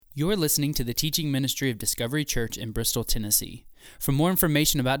You're listening to the teaching ministry of Discovery Church in Bristol, Tennessee. For more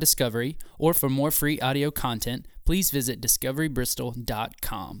information about Discovery or for more free audio content, please visit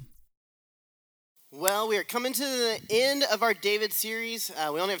discoverybristol.com. Well, we are coming to the end of our David series.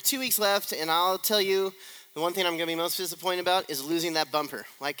 We only have 2 weeks left, and I'll tell you, the one thing I'm going to be most disappointed about is losing that bumper.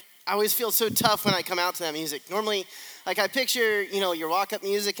 I always feel so tough when I come out to that music. Normally, I picture, your walk-up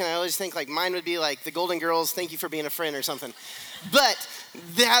music, and I always think, mine would be like the Golden Girls, Thank You for Being a Friend or something. But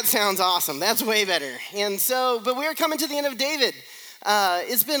that sounds awesome. That's way better. But we're coming to the end of David.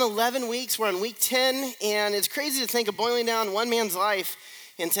 It's been 11 weeks. We're on week 10, and it's crazy to think of boiling down one man's life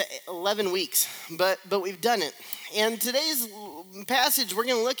into 11 weeks, but we've done it. And today's passage we're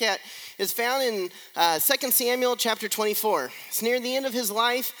going to look at is found in 2 Samuel chapter 24. It's near the end of his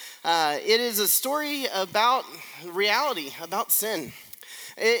life. It is a story about reality, about sin.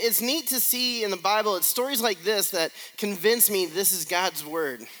 It's neat to see in the Bible, it's stories like this that convince me this is God's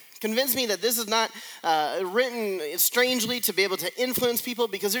word. Convince me that this is not written strangely to be able to influence people,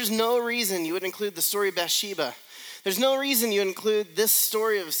 because there's no reason you would include the story of Bathsheba. There's no reason you include this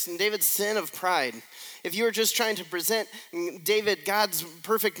story of David's sin of pride. If you were just trying to present David, God's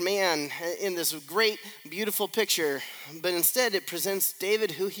perfect man, in this great, beautiful picture, but instead it presents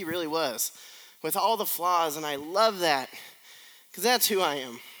David who he really was, with all the flaws, and I love that, because that's who I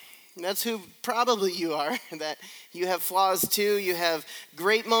am. That's who probably you are, that you have flaws too. You have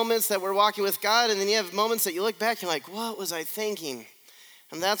great moments that we're walking with God, and then you have moments that you look back and you're like, what was I thinking?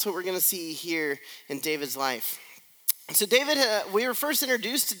 And that's what we're going to see here in David's life. So David, we were first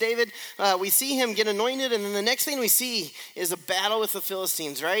introduced to David. We see him get anointed, and then the next thing we see is a battle with the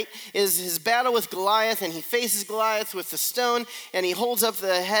Philistines, right? Is his battle with Goliath, and he faces Goliath with the stone, and he holds up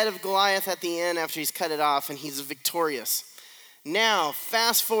the head of Goliath at the end after he's cut it off, and he's victorious. Now,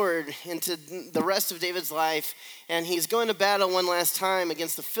 fast forward into the rest of David's life, and he's going to battle one last time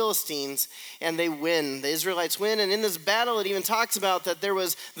against the Philistines, and they win. The Israelites win, and in this battle, it even talks about that there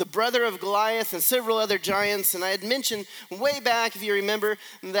was the brother of Goliath and several other giants, and I had mentioned way back, if you remember,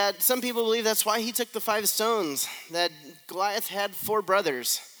 that some people believe that's why he took the 5 stones, that Goliath had 4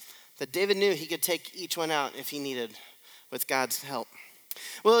 brothers, that David knew he could take each one out if he needed, with God's help.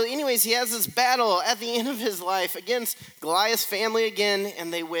 Well, anyways, he has this battle at the end of his life against Goliath's family again,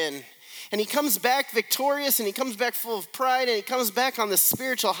 and they win. And he comes back victorious, and he comes back full of pride, and he comes back on this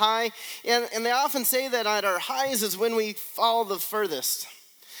spiritual high. And they often say that at our highs is when we fall the furthest.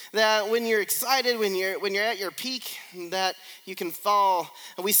 That when you're excited, when you're at your peak, that you can fall.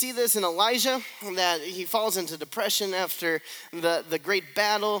 And we see this in Elijah, that he falls into depression after the great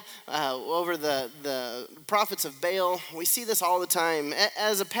battle over the prophets of Baal. We see this all the time.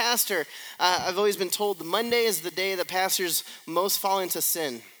 As a pastor, I've always been told the Monday is the day that pastors most fall into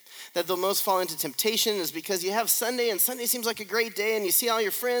sin. That they'll most fall into temptation is because you have Sunday, and Sunday seems like a great day, and you see all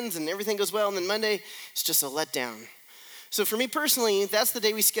your friends, and everything goes well, and then Monday, it's just a letdown. So for me personally, that's the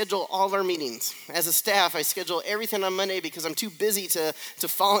day we schedule all of our meetings. As a staff, I schedule everything on Monday because I'm too busy to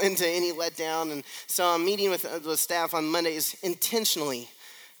fall into any letdown. And so I'm meeting with the staff on Mondays intentionally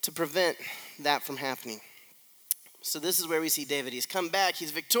to prevent that from happening. So this is where we see David. He's come back.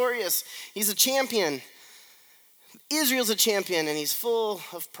 He's victorious. He's a champion. Israel's a champion, and he's full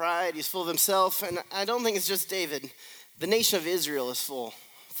of pride. He's full of himself. And I don't think it's just David. The nation of Israel is full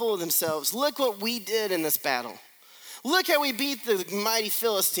of themselves. Look what we did in this battle. Look how we beat the mighty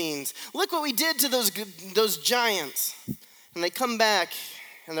Philistines. Look what we did to those giants. And they come back,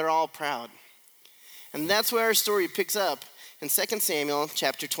 and they're all proud. And that's where our story picks up in 2 Samuel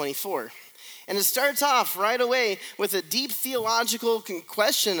chapter 24. And it starts off right away with a deep theological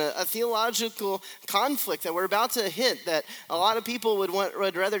question, a theological conflict that we're about to hit, that a lot of people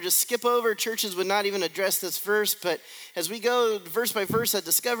would rather just skip over. Churches would not even address this verse. But as we go verse by verse at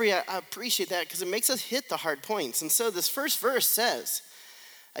Discovery, I appreciate that because it makes us hit the hard points. And so this first verse says,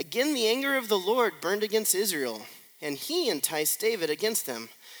 "Again the anger of the Lord burned against Israel, and he enticed David against them,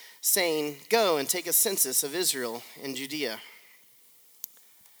 saying, 'Go and take a census of Israel and Judea.'"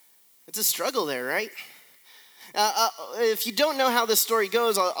 It's a struggle there, right? If you don't know how this story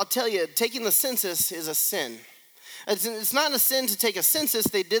goes, I'll tell you, taking the census is a sin. It's not a sin to take a census.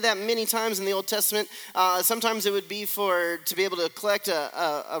 They did that many times in the Old Testament. Sometimes it would be to be able to collect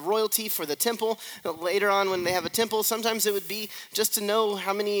a royalty for the temple. Later on when they have a temple, sometimes it would be just to know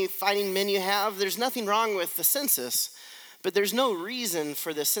how many fighting men you have. There's nothing wrong with the census, but there's no reason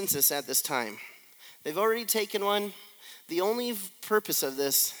for the census at this time. They've already taken one. The only purpose of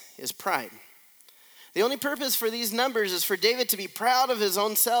this is pride. The only purpose for these numbers is for David to be proud of his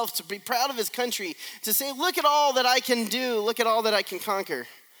own self, to be proud of his country, to say, look at all that I can do, look at all that I can conquer.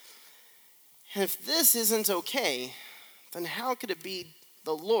 And if this isn't okay, then how could it be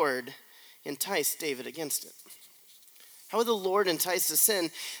the Lord enticed David against it. How would the Lord entice to sin?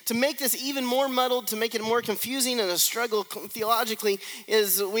 To make this even more muddled, to make it more confusing and a struggle theologically,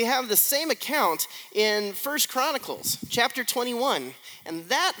 is we have the same account in 1 Chronicles, chapter 21. And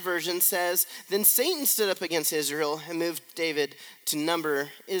that version says, then Satan stood up against Israel and moved David to number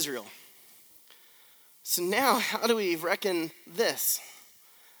Israel. So now, how do we reckon this?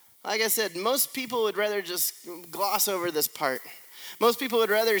 Like I said, most people would rather just gloss over this part. Most people would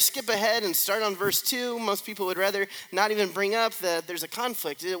rather skip ahead and start on verse 2. Most people would rather not even bring up that there's a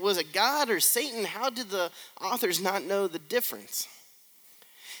conflict. Was it God or Satan? How did the authors not know the difference?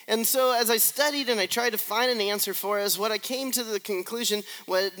 And so as I studied and I tried to find an answer for us, what I came to the conclusion,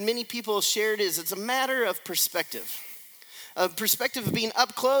 what many people shared, is it's a matter of perspective. A perspective of being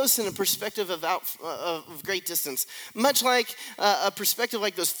up close and a perspective of great distance. Much like a perspective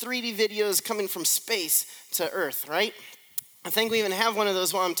like those 3D videos coming from space to Earth, right? I think we even have one of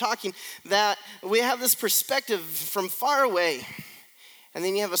those while I'm talking, that we have this perspective from far away, and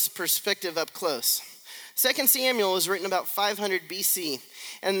then you have a perspective up close. 2 Samuel was written about 500 BC,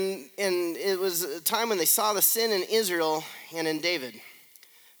 and it was a time when they saw the sin in Israel and in David.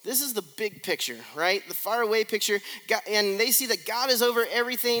 This is the big picture, right? The faraway picture. God, and they see that God is over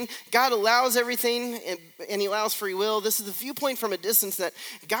everything. God allows everything, and he allows free will. This is the viewpoint from a distance that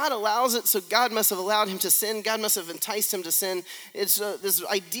God allows it, so God must have allowed him to sin. God must have enticed him to sin. It's this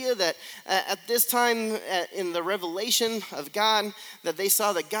idea that at this time in the revelation of God, that they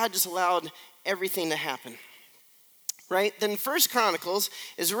saw that God just allowed everything to happen, right? Then 1 Chronicles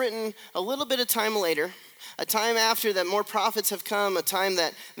is written a little bit of time later, a time after that more prophets have come, a time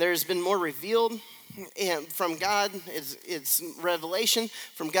that there's been more revealed from God. It's revelation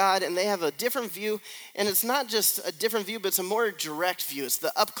from God, and they have a different view. And it's not just a different view, but it's a more direct view. It's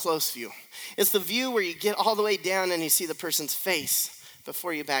the up-close view. It's the view where you get all the way down and you see the person's face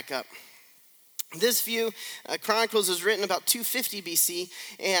before you back up. This view, Chronicles, was written about 250 BC,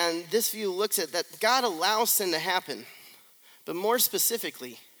 and this view looks at that God allows sin to happen, but more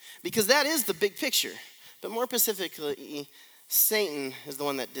specifically, because that is the big picture, but more specifically, Satan is the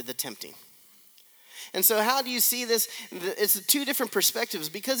one that did the tempting. And so how do you see this? It's two different perspectives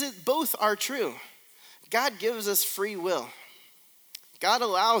because both are true. God gives us free will. God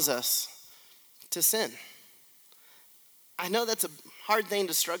allows us to sin. I know that's a hard thing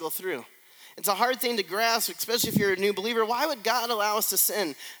to struggle through. It's a hard thing to grasp, especially if you're a new believer. Why would God allow us to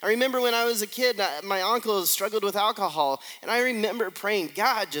sin? I remember when I was a kid, my uncle struggled with alcohol, and I remember praying,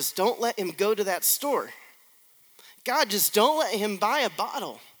 God, just don't let him go to that store. God, just don't let him buy a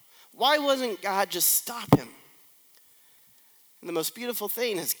bottle. Why wasn't God just stop him? And the most beautiful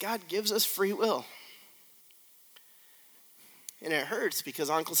thing is God gives us free will. And it hurts because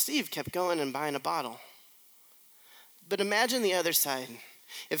Uncle Steve kept going and buying a bottle. But imagine the other side.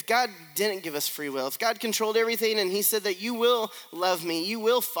 If God didn't give us free will, if God controlled everything and he said that you will love me, you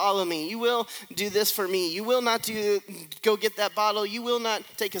will follow me, you will do this for me, you will not go get that bottle, you will not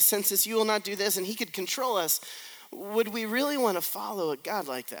take a census, you will not do this, and he could control us, would we really want to follow a God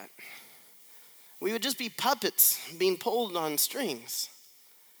like that? We would just be puppets being pulled on strings,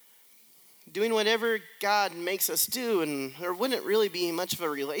 doing whatever God makes us do, and there wouldn't really be much of a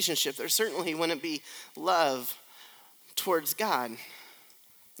relationship. There certainly wouldn't be love towards God.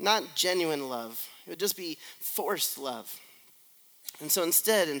 Not genuine love. It would just be forced love. And so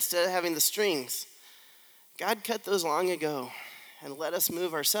instead of having the strings, God cut those long ago and let us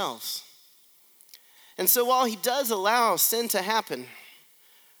move ourselves. And so while he does allow sin to happen,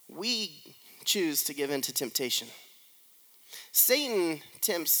 we choose to give in to temptation. Satan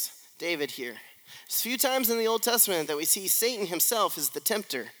tempts David here. There's a few times in the Old Testament that we see Satan himself as the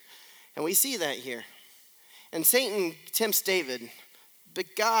tempter. And we see that here. And Satan tempts David, but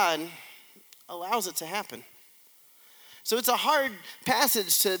God allows it to happen. So it's a hard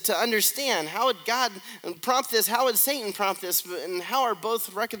passage to understand. How would God prompt this? How would Satan prompt this? And how are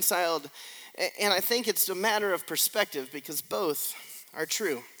both reconciled? And I think it's a matter of perspective because both are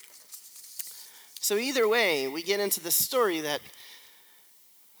true. So either way, we get into the story that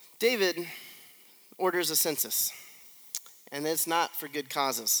David orders a census. And it's not for good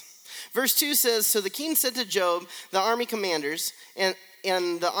causes. Verse 2 says, so the king said to Joab, the army commanders, and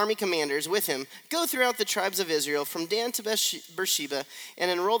the army commanders with him, go throughout the tribes of Israel from Dan to Beersheba and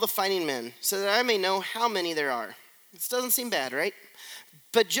enroll the fighting men so that I may know how many there are. This doesn't seem bad, right?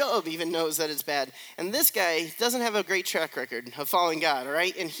 But Joab even knows that it's bad. And this guy doesn't have a great track record of following God, all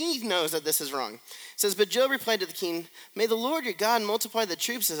right? And he knows that this is wrong. It says, but Joab replied to the king, may the Lord your God multiply the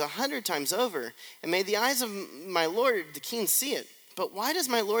troops as 100 times over, and may the eyes of my Lord the king see it. But why does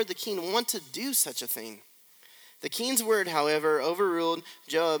my Lord the king want to do such a thing? The king's word, however, overruled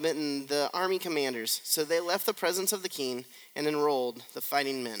Joab and the army commanders, so they left the presence of the king and enrolled the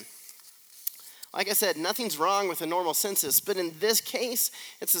fighting men. Like I said, nothing's wrong with a normal census, but in this case,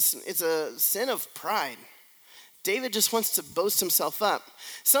 it's a sin of pride. David just wants to boast himself up.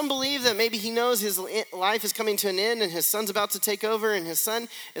 Some believe that maybe he knows his life is coming to an end and his son's about to take over, and his son,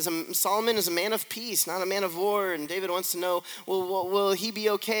 Solomon, is a man of peace, not a man of war, and David wants to know, well, will he be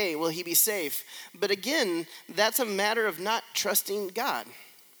okay? Will he be safe? But again, that's a matter of not trusting God.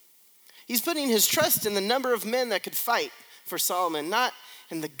 He's putting his trust in the number of men that could fight for Solomon, not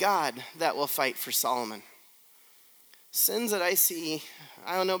in the God that will fight for Solomon. Sins that I see,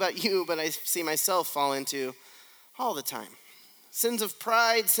 I don't know about you, but I see myself fall into all the time. Sins of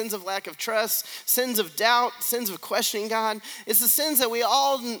pride, sins of lack of trust, sins of doubt, sins of questioning God. It's the sins that we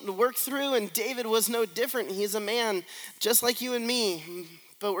all work through, and David was no different. He's a man just like you and me,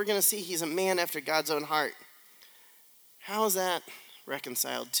 but we're going to see he's a man after God's own heart. How is that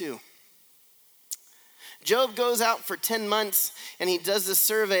reconciled too? Job goes out for 10 months, and he does this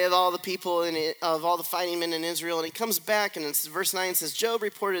survey of all the people, of all the fighting men in Israel, and he comes back, and it's verse 9 says, Job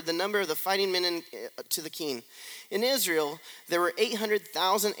reported the number of the fighting men to the king. In Israel, there were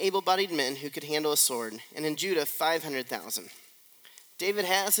 800,000 able-bodied men who could handle a sword, and in Judah, 500,000. David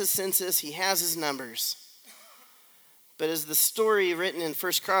has his census, he has his numbers. But as the story written in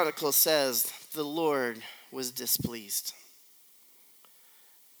 1 Chronicles says, the Lord was displeased.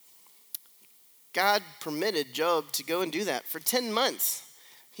 God permitted Job to go and do that. For 10 months,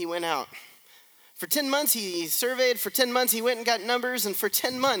 he went out. For 10 months, he surveyed. For 10 months, he went and got numbers. And for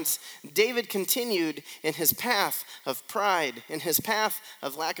 10 months, David continued in his path of pride, in his path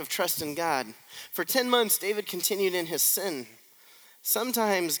of lack of trust in God. For 10 months, David continued in his sin.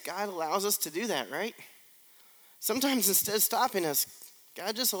 Sometimes God allows us to do that, right? Sometimes instead of stopping us,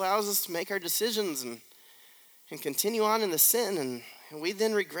 God just allows us to make our decisions and continue on in the sin, and we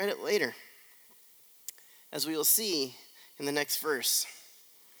then regret it later. As we will see in the next verse.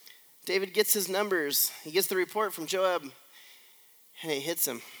 David gets his numbers. He gets the report from Joab, and it hits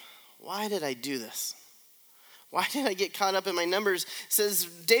him. Why did I do this? Why did I get caught up in my numbers? It says,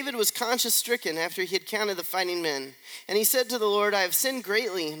 David was conscience-stricken after he had counted the fighting men. And he said to the Lord, I have sinned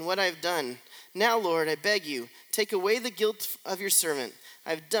greatly in what I have done. Now, Lord, I beg you, take away the guilt of your servant.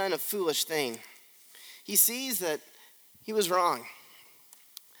 I have done a foolish thing. He sees that he was wrong.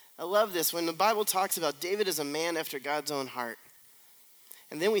 I love this when the Bible talks about David as a man after God's own heart.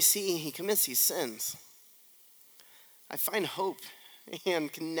 And then we see he commits these sins. I find hope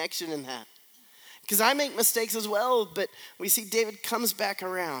and connection in that. Because I make mistakes as well, but we see David comes back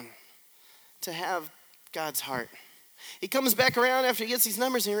around to have God's heart. He comes back around after he gets these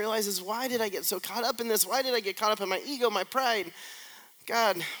numbers and he realizes, why did I get so caught up in this? Why did I get caught up in my ego, my pride?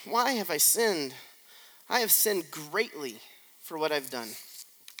 God, why have I sinned? I have sinned greatly for what I've done.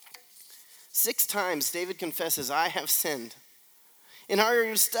 6 times David confesses, I have sinned. In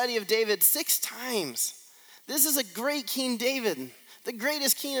our study of David, 6 times. This is a great King David, the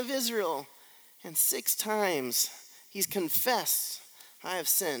greatest king of Israel. And 6 times he's confessed, I have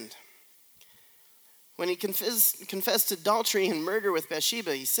sinned. When he confessed adultery and murder with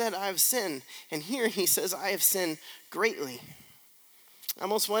Bathsheba, he said, I have sinned. And here he says, I have sinned greatly. I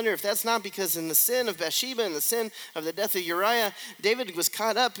almost wonder if that's not because in the sin of Bathsheba and the sin of the death of Uriah, David was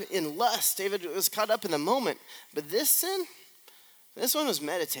caught up in lust. David was caught up in the moment. But this sin, this one was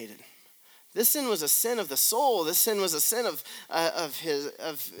meditated. This sin was a sin of the soul. This sin was a sin of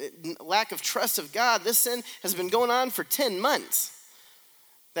lack of trust of God. This sin has been going on for 10 months.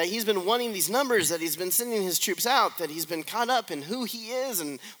 That he's been wanting these numbers, that he's been sending his troops out, that he's been caught up in who he is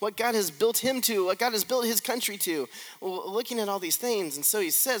and what God has built him to, what God has built his country to. Well, looking at all these things, and so he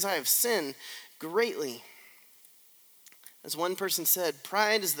says, I have sinned greatly. As one person said,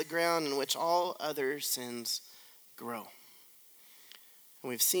 pride is the ground in which all other sins grow. And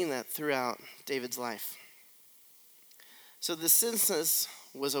we've seen that throughout David's life. So the census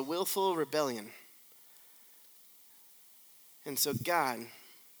was a willful rebellion. And so God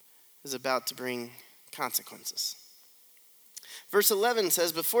is about to bring consequences. Verse 11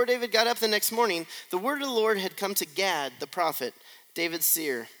 says, before David got up the next morning, the word of the Lord had come to Gad, the prophet, David's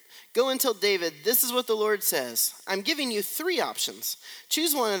seer. Go and tell David, this is what the Lord says. I'm giving you 3 options.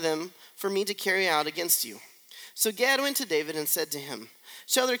 Choose one of them for me to carry out against you. So Gad went to David and said to him,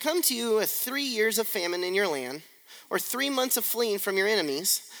 shall there come to you 3 years of famine in your land, or 3 months of fleeing from your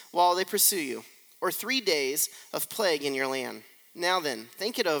enemies while they pursue you, or 3 days of plague in your land? Now then,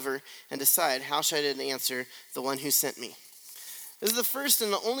 think it over and decide how should I answer the one who sent me. This is the first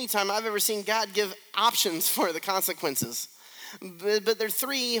and the only time I've ever seen God give options for the consequences. But there are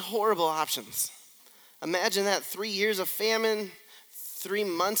 3 horrible options. Imagine that, 3 years of famine, 3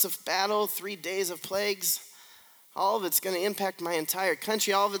 months of battle, 3 days of plagues. All of it's going to impact my entire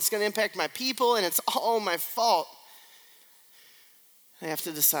country. All of it's going to impact my people, and it's all my fault. I have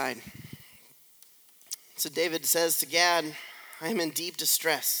to decide. So David says to Gad, I am in deep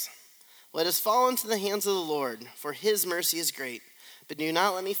distress. Let us fall into the hands of the Lord, for his mercy is great, but do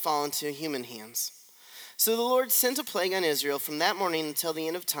not let me fall into human hands. So the Lord sent a plague on Israel from that morning until the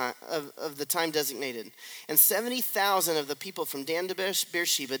end of the time designated, and 70,000 of the people from Dan to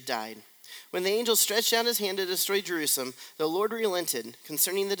Beersheba died. When the angel stretched out his hand to destroy Jerusalem, the Lord relented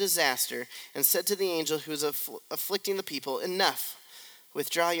concerning the disaster and said to the angel who was afflicting the people, enough,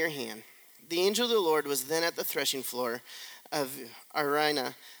 withdraw your hand. The angel of the Lord was then at the threshing floor of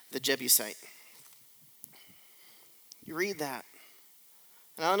Araunah the Jebusite. You read that.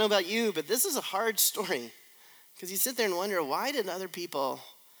 And I don't know about you, but this is a hard story because you sit there and wonder, why did other people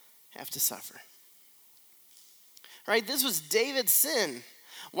have to suffer? Right? This was David's sin.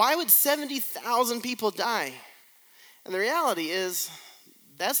 Why would 70,000 people die? And the reality is,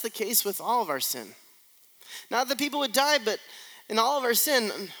 that's the case with all of our sin. Not that people would die, but in all of our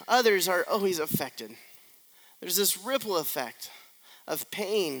sin, others are always affected. There's this ripple effect of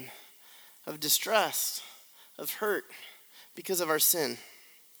pain, of distrust, of hurt because of our sin.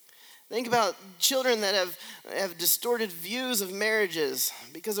 Think about children that have distorted views of marriages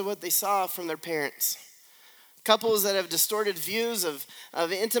because of what they saw from their parents. Couples that have distorted views of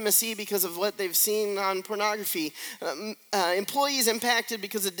intimacy because of what they've seen on pornography. Employees impacted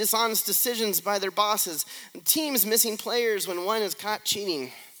because of dishonest decisions by their bosses. Teams missing players when one is caught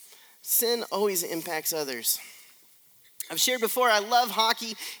cheating. Sin always impacts others. I've shared before, I love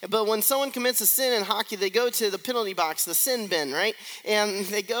hockey, but when someone commits a sin in hockey, they go to the penalty box, the sin bin, right? And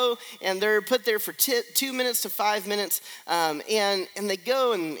they go and they're put there for 2 minutes to 5 minutes, and they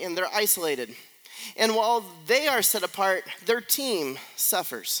go and they're isolated. And while they are set apart, their team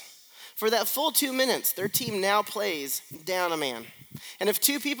suffers. For that full 2 minutes, their team now plays down a man. And if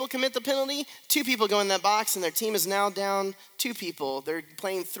 2 people commit the penalty, 2 people go in that box, and their team is now down 2 people. They're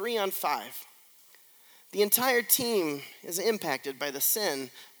playing 3 on 5. The entire team is impacted by the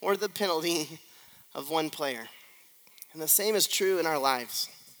sin or the penalty of one player. And the same is true in our lives.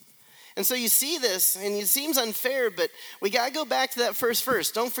 And so you see this, and it seems unfair, but we got to go back to that first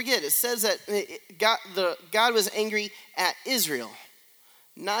verse. Don't forget, it says that God was angry at Israel,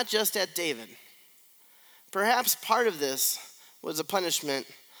 not just at David. Perhaps part of this was a punishment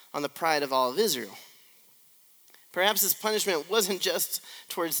on the pride of all of Israel. Perhaps this punishment wasn't just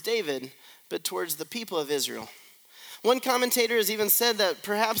towards David, but towards the people of Israel. One commentator has even said that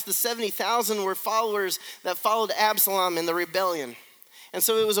perhaps the 70,000 were followers that followed Absalom in the rebellion. And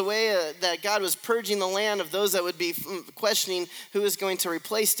so it was a way that God was purging the land of those that would be questioning who is going to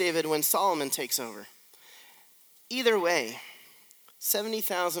replace David when Solomon takes over. Either way,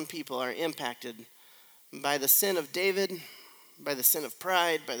 70,000 people are impacted by the sin of David, by the sin of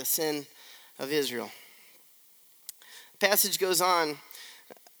pride, by the sin of Israel. The passage goes on,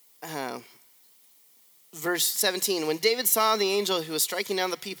 verse 17, when David saw the angel who was striking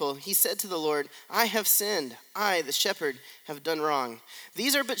down the people, he said to the Lord, I have sinned. I, the shepherd, have done wrong.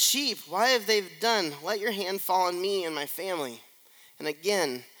 These are but sheep. Why have they done? Let your hand fall on me and my family. And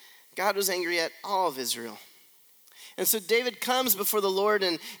again, God was angry at all of Israel. And so David comes before the Lord,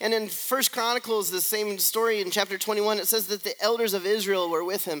 and in 1 Chronicles, the same story in chapter 21, it says that the elders of Israel were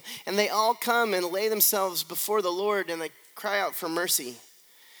with him, and they all come and lay themselves before the Lord, and they cry out for mercy.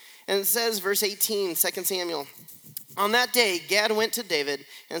 And it says, verse 18, 2 Samuel, on that day, Gad went to David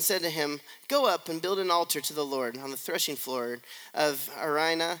and said to him, go up and build an altar to the Lord on the threshing floor of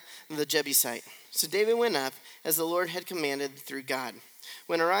Araunah the Jebusite. So David went up as the Lord had commanded through God.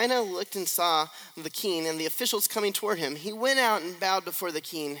 When Araunah looked and saw the king and the officials coming toward him, he went out and bowed before the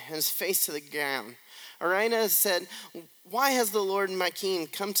king and his face to the ground. Araunah said, why has the Lord my king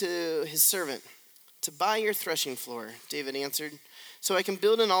come to his servant? To buy your threshing floor, David answered, so I can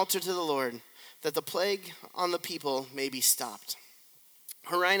build an altar to the Lord, that the plague on the people may be stopped.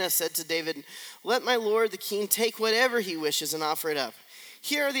 Araunah said to David, let my lord the king take whatever he wishes and offer it up.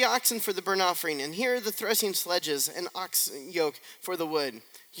 Here are the oxen for the burnt offering, and here are the threshing sledges and ox yoke for the wood.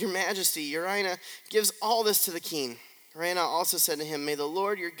 Your majesty, Araunah gives all this to the king. Araunah also said to him, may the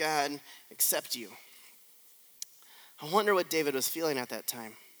Lord your God accept you. I wonder what David was feeling at that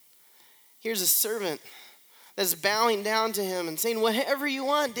time. Here's a servant that's bowing down to him and saying, whatever you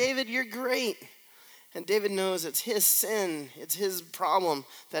want, David, you're great. And David knows it's his sin, it's his problem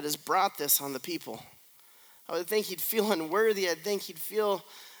that has brought this on the people. I would think he'd feel unworthy. I'd think he'd feel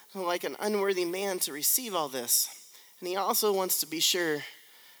like an unworthy man to receive all this. And he also wants to be sure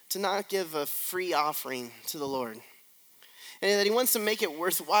to not give a free offering to the Lord. And that he wants to make it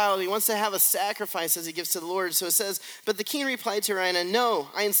worthwhile. He wants to have a sacrifice as he gives to the Lord. So it says, but the king replied to Araunah, no,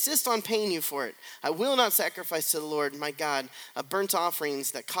 I insist on paying you for it. I will not sacrifice to the Lord, my God, burnt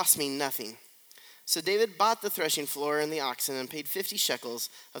offerings that cost me nothing. So David bought the threshing floor and the oxen and paid 50 shekels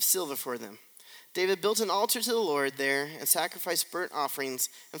of silver for them. David built an altar to the Lord there and sacrificed burnt offerings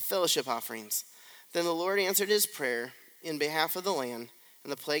and fellowship offerings. Then the Lord answered his prayer in behalf of the land,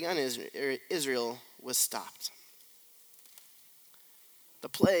 and the plague on Israel was stopped. The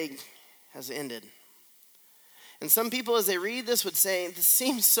plague has ended. And some people, as they read this, would say, this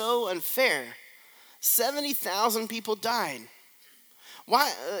seems so unfair. 70,000 people died.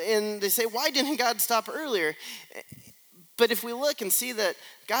 Why? And they say, why didn't God stop earlier? But if we look and see that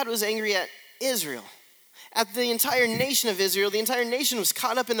God was angry at Israel, at the entire nation of Israel, the entire nation was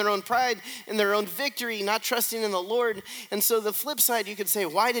caught up in their own pride, in their own victory, not trusting in the Lord. And so the flip side, you could say,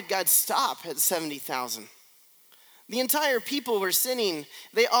 why did God stop at 70,000? The entire people were sinning.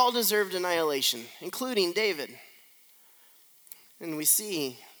 They all deserved annihilation, including David. And we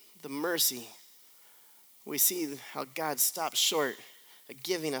see the mercy. We see how God stopped short of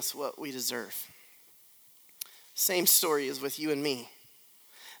giving us what we deserve. Same story as with you and me.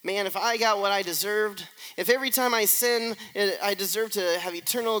 Man, if I got what I deserved, if every time I sin, I deserve to have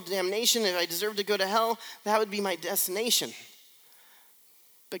eternal damnation, if I deserve to go to hell, that would be my destination.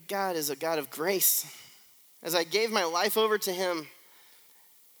 But God is a God of grace. As I gave my life over to him,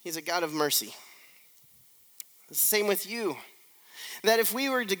 he's a God of mercy. It's the same with you. That if we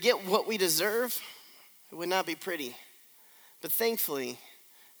were to get what we deserve, it would not be pretty. But thankfully,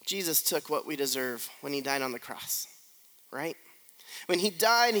 Jesus took what we deserve when he died on the cross, right? When he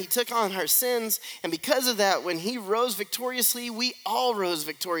died, he took on our sins. And because of that, when he rose victoriously, we all rose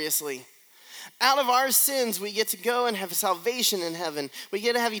victoriously. Out of our sins, we get to go and have salvation in heaven. We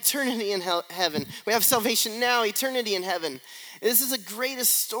get to have eternity in heaven. We have salvation now, eternity in heaven. This is the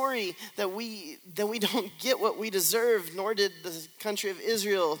greatest story that we don't get what we deserve, nor did the country of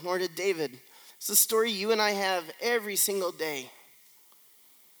Israel, nor did David. It's the story you and I have every single day.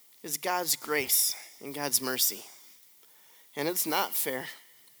 It's God's grace and God's mercy. And it's not fair,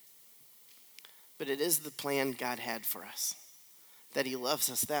 but it is the plan God had for us, that he loves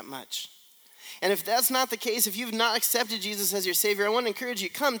us that much. And if that's not the case, if you've not accepted Jesus as your Savior, I want to encourage you,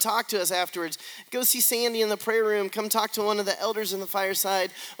 come talk to us afterwards. Go see Sandy in the prayer room. Come talk to one of the elders in the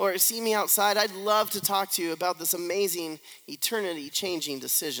fireside, or see me outside. I'd love to talk to you about this amazing, eternity-changing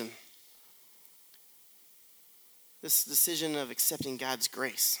decision. This decision of accepting God's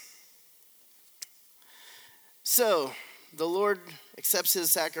grace. So, the Lord accepts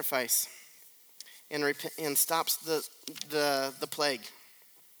his sacrifice and stops the plague.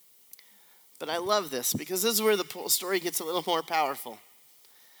 But I love this because this is where the story gets a little more powerful,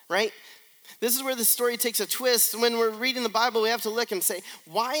 right? This is where the story takes a twist. When we're reading the Bible, we have to look and say,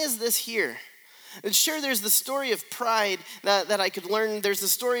 why is this here? And sure, there's the story of pride that I could learn. There's the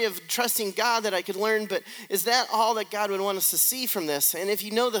story of trusting God that I could learn. But is that all that God would want us to see from this? And if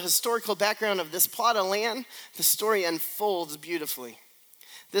you know the historical background of this plot of land, the story unfolds beautifully.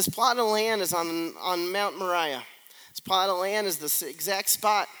 This plot of land is on Mount Moriah. This plot of land is the exact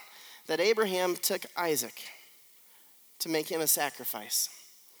spot that Abraham took Isaac to make him a sacrifice.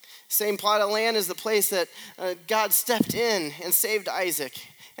 Same plot of land is the place that God stepped in and saved Isaac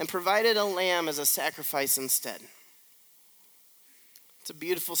and provided a lamb as a sacrifice instead. It's a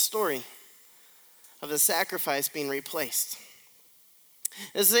beautiful story of the sacrifice being replaced.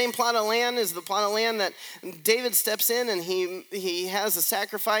 The same plot of land is the plot of land that David steps in and he has a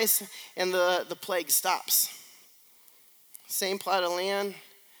sacrifice and the plague stops. Same plot of land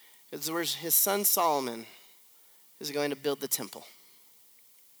is where his son Solomon is going to build the temple.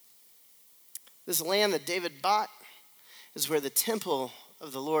 This land that David bought is where the temple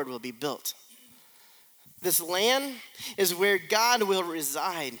of the Lord will be built. This land is where God will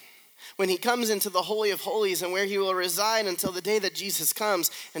reside when he comes into the Holy of Holies, and where he will reside until the day that Jesus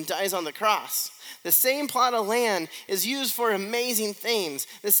comes and dies on the cross. The same plot of land is used for amazing things.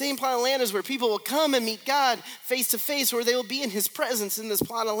 The same plot of land is where people will come and meet God face to face, where they will be in his presence in this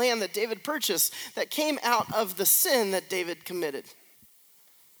plot of land that David purchased, that came out of the sin that David committed.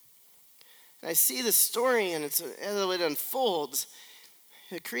 And I see this story, and as it unfolds,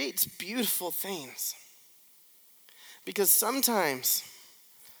 it creates beautiful things. Because sometimes,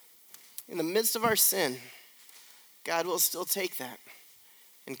 in the midst of our sin, God will still take that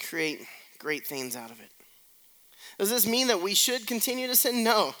and create great things out of it. Does this mean that we should continue to sin?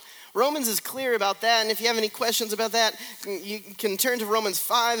 No. Romans is clear about that, and if you have any questions about that, you can turn to Romans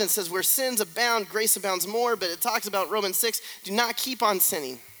 5 and says, where sins abound, grace abounds more, but it talks about Romans 6, do not keep on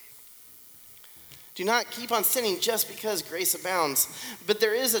sinning. Do not keep on sinning just because grace abounds. But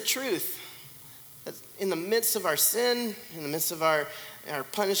there is a truth that in the midst of our sin, in the midst of our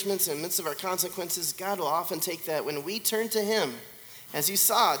punishments, in the midst of our consequences, God will often take that when we turn to him. As you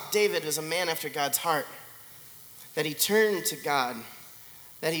saw, David was a man after God's heart. That he turned to God,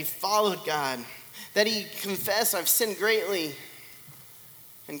 that he followed God, that he confessed, I've sinned greatly.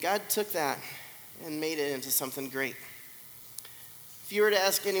 And God took that and made it into something great. If you were to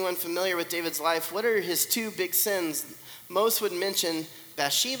ask anyone familiar with David's life, what are his two big sins? Most would mention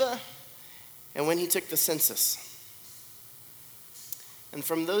Bathsheba and when he took the census. And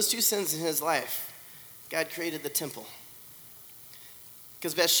from those two sins in his life, God created the temple.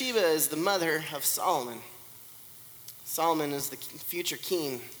 Because Bathsheba is the mother of Solomon. Solomon is the future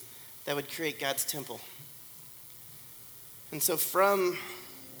king that would create God's temple. And so from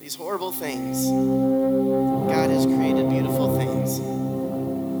these horrible things, God has created beautiful things.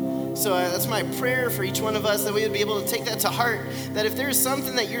 So that's my prayer for each one of us, that we would be able to take that to heart, that if there's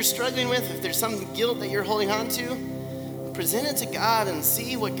something that you're struggling with, if there's some guilt that you're holding on to, present it to God and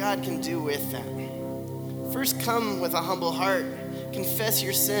see what God can do with that. First, come with a humble heart, confess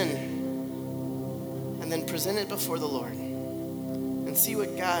your sin, and then present it before the Lord and see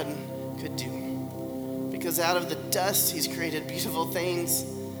what God could do. Because out of the dust, he's created beautiful things.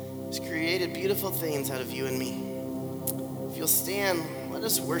 He's created beautiful things out of you and me. If you'll stand, let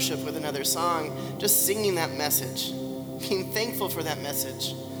us worship with another song, just singing that message, being thankful for that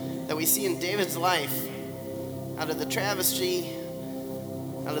message that we see in David's life. Out of the travesty,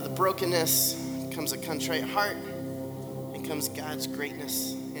 out of the brokenness, comes a contrite heart, and comes God's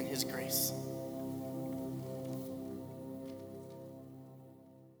greatness and his grace.